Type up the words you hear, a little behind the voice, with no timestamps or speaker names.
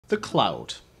The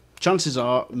cloud. Chances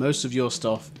are most of your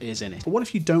stuff is in it. But what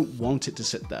if you don't want it to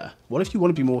sit there? What if you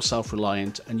want to be more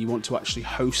self-reliant and you want to actually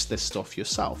host this stuff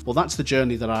yourself? Well, that's the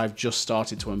journey that I've just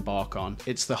started to embark on.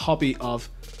 It's the hobby of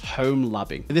home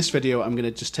labbing. In this video, I'm going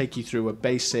to just take you through a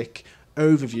basic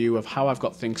overview of how I've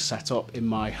got things set up in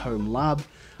my home lab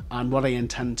and what I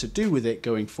intend to do with it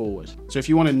going forward. So if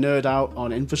you want to nerd out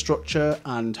on infrastructure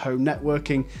and home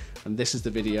networking, then this is the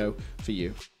video for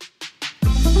you.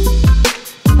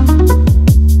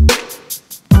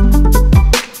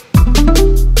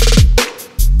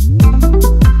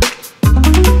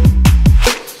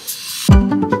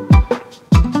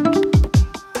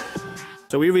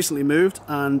 So we recently moved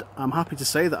and I'm happy to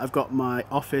say that I've got my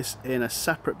office in a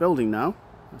separate building now.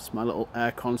 That's my little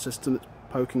aircon system that's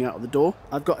poking out of the door.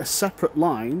 I've got a separate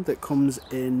line that comes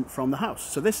in from the house.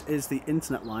 So this is the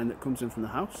internet line that comes in from the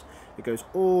house. It goes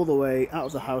all the way out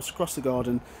of the house, across the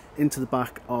garden, into the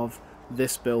back of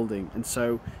this building. And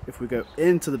so if we go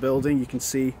into the building, you can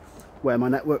see where my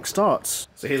network starts.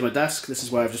 So here's my desk. This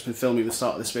is where I've just been filming the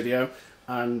start of this video.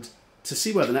 And to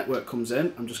see where the network comes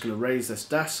in, I'm just going to raise this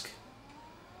desk.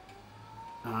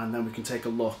 And then we can take a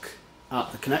look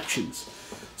at the connections.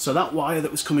 So that wire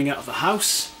that was coming out of the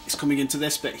house is coming into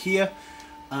this bit here,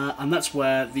 and that's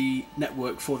where the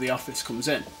network for the office comes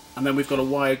in. And then we've got a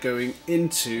wire going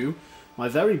into my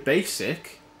very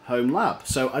basic home lab.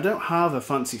 So I don't have a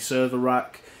fancy server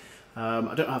rack,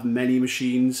 I don't have many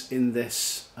machines in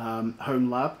this home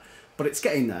lab, but it's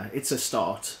getting there, it's a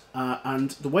start.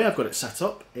 And the way I've got it set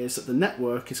up is that the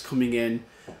network is coming in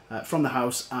from the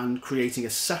house and creating a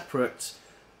separate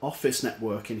office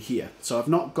network in here. So I've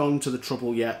not gone to the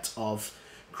trouble yet of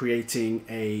creating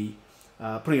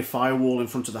putting a firewall in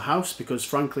front of the house, because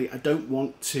frankly I don't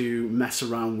want to mess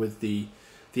around with the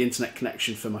internet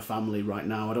connection for my family right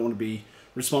now. I don't want to be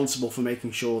responsible for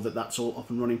making sure that that's all up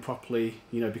and running properly,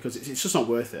 you know, because it's just not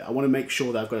worth it. I want to make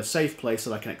sure that I've got a safe place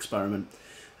that I can experiment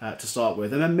to start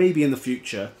with, and then maybe in the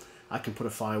future I can put a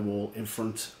firewall in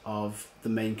front of the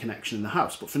main connection in the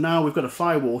house. But for now we've got a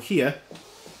firewall here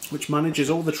which manages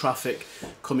all the traffic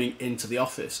coming into the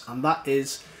office, and that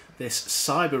is this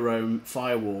CyberRoam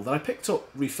firewall that I picked up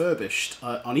refurbished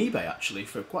on eBay actually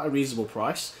for quite a reasonable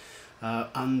price.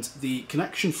 And the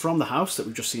connection from the house that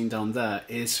we've just seen down there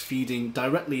is feeding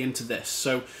directly into this.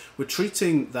 So we're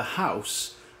treating the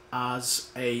house as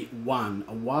a WAN,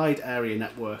 a wide area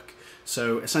network.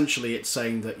 So essentially it's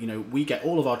saying that, you know, we get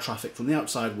all of our traffic from the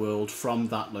outside world from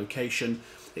that location.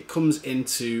 It comes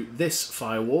into this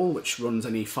firewall, which runs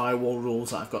any firewall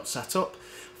rules that I've got set up,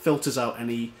 filters out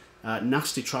any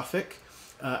nasty traffic,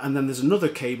 and then there's another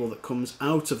cable that comes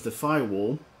out of the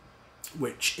firewall,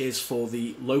 which is for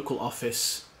the local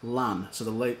office LAN, so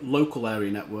the local area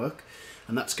network,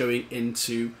 and that's going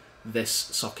into this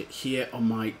socket here on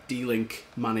my D-Link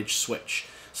managed switch.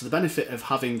 So the benefit of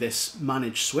having this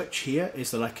managed switch here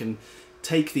is that I can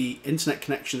take the internet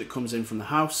connection that comes in from the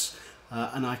house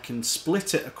and I can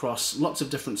split it across lots of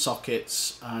different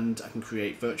sockets, and I can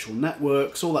create virtual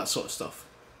networks, all that sort of stuff.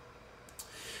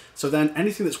 So then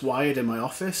anything that's wired in my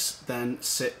office then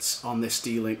sits on this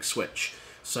D-Link switch.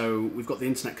 So we've got the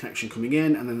internet connection coming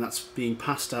in, and then that's being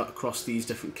passed out across these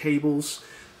different cables.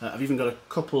 I've even got a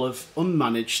couple of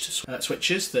unmanaged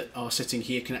switches that are sitting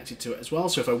here connected to it as well.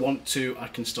 So if I want to, I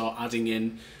can start adding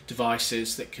in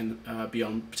devices that can be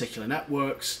on particular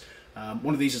networks.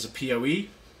 One of these is a PoE.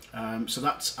 So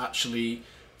that's actually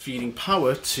feeding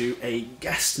power to a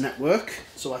guest network,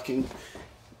 so I can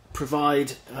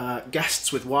provide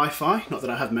guests with Wi-Fi. Not that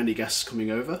I have many guests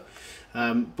coming over,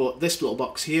 but this little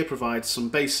box here provides some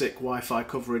basic Wi-Fi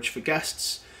coverage for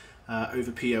guests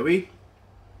over PoE.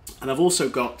 And I've also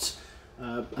got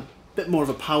a bit more of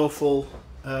a powerful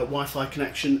Wi-Fi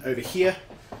connection over here.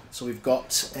 So we've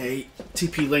got a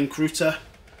TP-Link router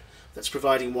that's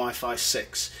providing Wi-Fi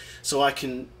 6. So I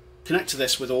can connect to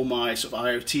this with all my sort of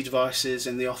IoT devices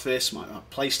in the office, my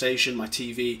PlayStation, my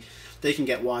TV. They can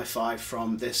get Wi-Fi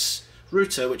from this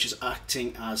router, which is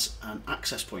acting as an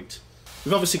access point.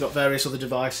 We've obviously got various other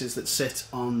devices that sit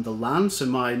on the LAN. So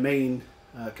my main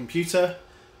computer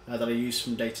that I use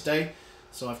from day to day.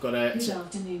 So I've got a... Good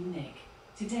afternoon, Nick.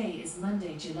 Today is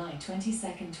Monday, July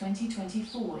 22nd,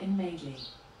 2024 in Madeley.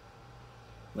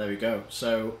 There we go.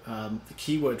 So the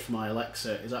keyword for my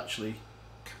Alexa is actually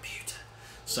computer.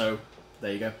 So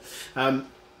there you go.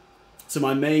 So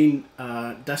my main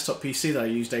desktop PC that I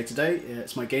use day to day,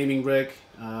 it's my gaming rig.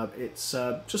 It's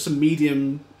just a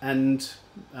medium end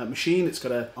machine. It's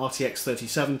got a RTX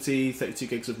 3070, 32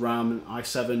 gigs of RAM, and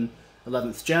i7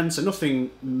 11th gen. So nothing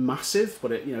massive,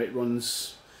 but it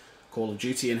runs Call of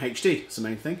Duty in HD. It's the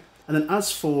main thing. And then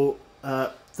as for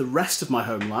the rest of my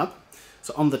home lab,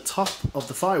 So on the top of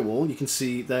the firewall, you can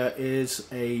see there is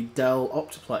a Dell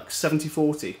Optiplex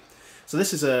 7040. So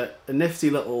this is a nifty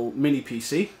little mini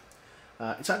PC.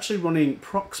 It's actually running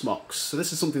Proxmox, so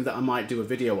this is something that I might do a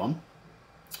video on.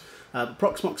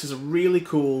 Proxmox is a really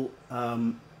cool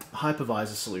hypervisor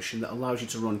solution that allows you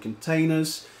to run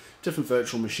containers, different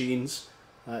virtual machines.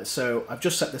 So I've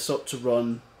just set this up to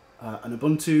run an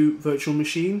Ubuntu virtual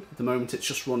machine. At the moment it's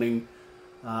just running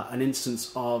an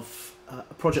instance of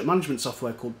a project management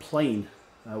software called Plane,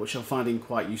 which I'm finding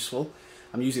quite useful.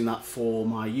 I'm using that for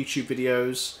my YouTube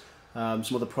videos,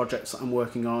 some other projects that I'm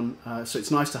working on, so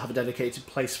it's nice to have a dedicated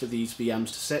place for these VMs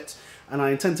to sit, and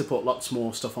I intend to put lots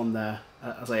more stuff on there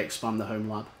as I expand the home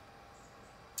lab.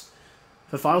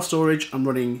 For file storage, I'm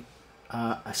running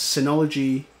a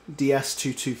Synology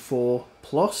DS224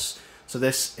 Plus, so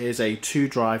this is a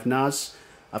 2-drive NAS.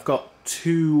 I've got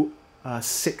two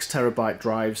 6 terabyte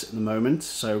drives at the moment,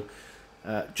 so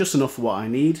just enough for what I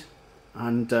need,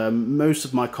 and most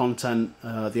of my content,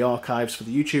 the archives for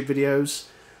the YouTube videos,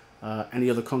 any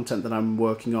other content that I'm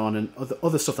working on and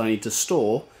other stuff that I need to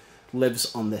store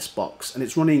lives on this box, and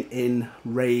it's running in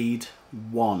RAID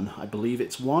 1, I believe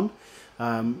it's 1,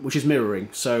 which is mirroring.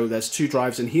 So there's 2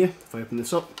 drives in here, if I open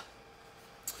this up,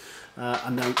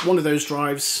 and then one of those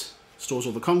drives stores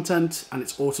all the content and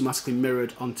it's automatically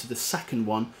mirrored onto the second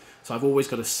one, so I've always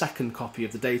got a second copy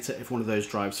of the data if one of those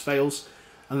drives fails.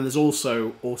 And then there's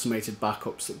also automated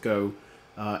backups that go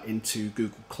into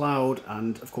Google Cloud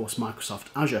and of course Microsoft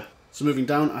Azure. So moving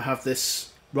down, I have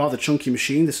this rather chunky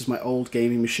machine. This is my old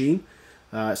gaming machine.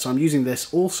 So I'm using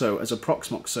this also as a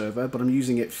Proxmox server, but I'm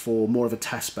using it for more of a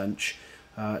test bench.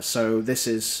 So this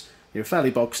is a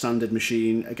fairly bog standard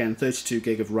machine, again 32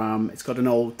 gig of RAM. It's got an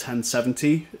old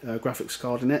 1070 graphics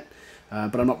card in it,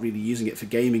 but I'm not really using it for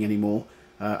gaming anymore.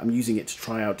 I'm using it to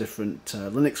try out different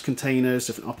Linux containers,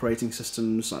 different operating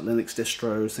systems, like Linux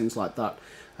distros, things like that.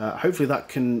 Hopefully that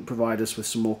can provide us with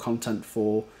some more content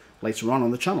for later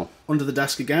on the channel. Under the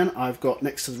desk again, I've got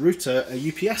next to the router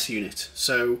a UPS unit.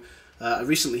 So I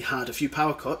recently had a few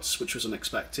power cuts, which was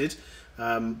unexpected,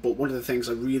 but one of the things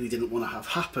I really didn't want to have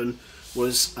happen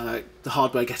was the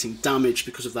hardware getting damaged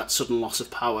because of that sudden loss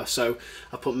of power. So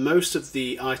I put most of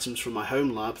the items from my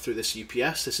home lab through this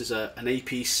UPS. This is an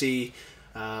APC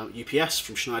UPS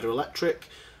from Schneider Electric.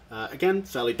 Again,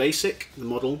 fairly basic, the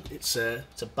model. It's a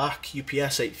back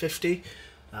UPS 850,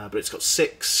 but it's got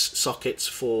 6 sockets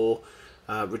for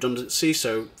redundancy,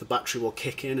 so the battery will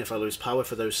kick in if I lose power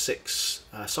for those 6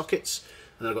 sockets.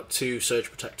 And I've got 2 surge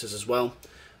protectors as well,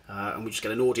 and we just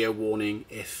get an audio warning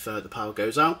if the power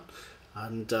goes out,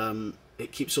 and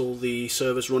it keeps all the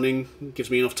servers running, gives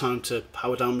me enough time to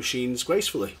power down machines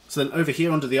gracefully. So then over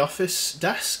here under the office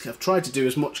desk, I've tried to do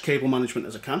as much cable management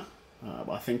as I can,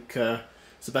 but I think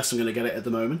it's the best I'm going to get it at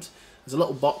the moment. There's a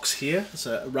little box here, it's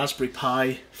a Raspberry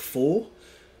Pi 4.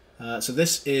 So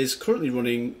this is currently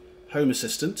running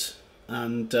homeassistant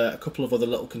and a couple of other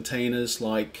little containers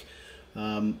like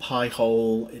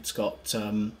Pi-hole. It's got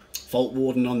Vault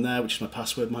Warden on there, which is my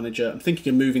password manager. I'm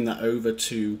thinking of moving that over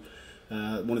to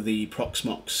one of the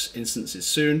Proxmox instances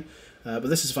soon, but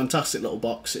this is a fantastic little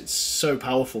box. It's so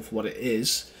powerful for what it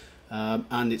is,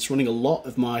 and it's running a lot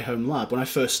of my home lab. When I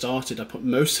first started, I put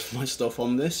most of my stuff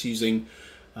on this using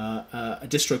a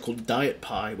distro called Diet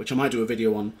Pi, which I might do a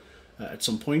video on at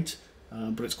some point,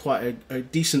 but it's quite a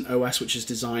decent OS which is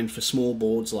designed for small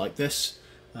boards like this,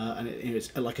 and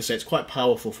it's, like I say, it's quite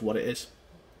powerful for what it is.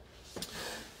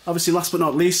 Obviously, last but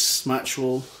not least, my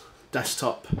actual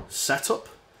desktop setup.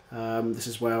 This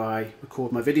is where I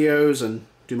record my videos and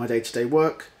do my day-to-day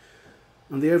work,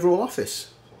 and the overall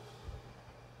office.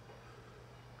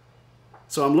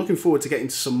 So I'm looking forward to getting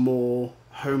some more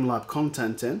home lab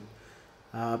content in,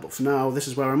 but for now this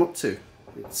is where I'm up to.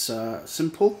 It's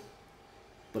simple,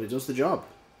 but it does the job,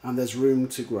 and there's room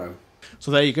to grow.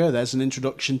 So there you go, there's an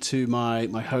introduction to my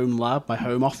home lab, my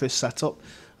home office setup,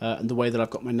 and the way that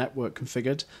I've got my network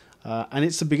configured. And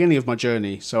it's the beginning of my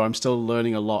journey, so I'm still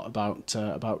learning a lot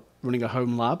about running a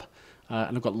home lab,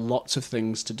 and I've got lots of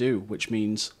things to do, which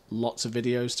means lots of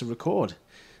videos to record.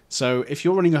 So if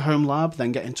you're running a home lab,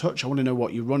 then get in touch. I want to know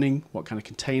what you're running, what kind of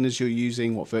containers you're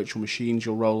using, what virtual machines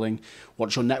you're rolling,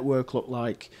 what's your network look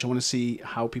like. I want to see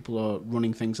how people are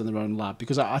running things in their own lab,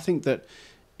 because I think that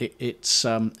it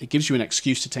gives you an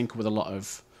excuse to tinker with a lot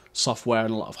of software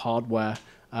and a lot of hardware,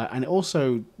 and it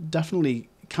also definitely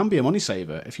can be a money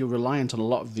saver if you're reliant on a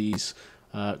lot of these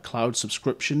cloud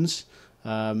subscriptions.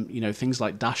 Things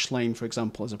like Dashlane, for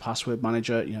example, as a password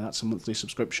manager, that's a monthly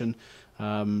subscription.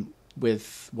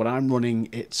 with what I'm running,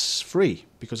 it's free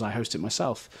because I host it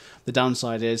myself. The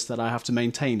downside is that I have to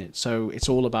maintain it. So it's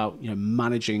all about,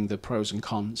 managing the pros and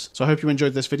cons. So I hope you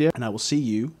enjoyed this video, and I will see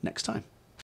you next time.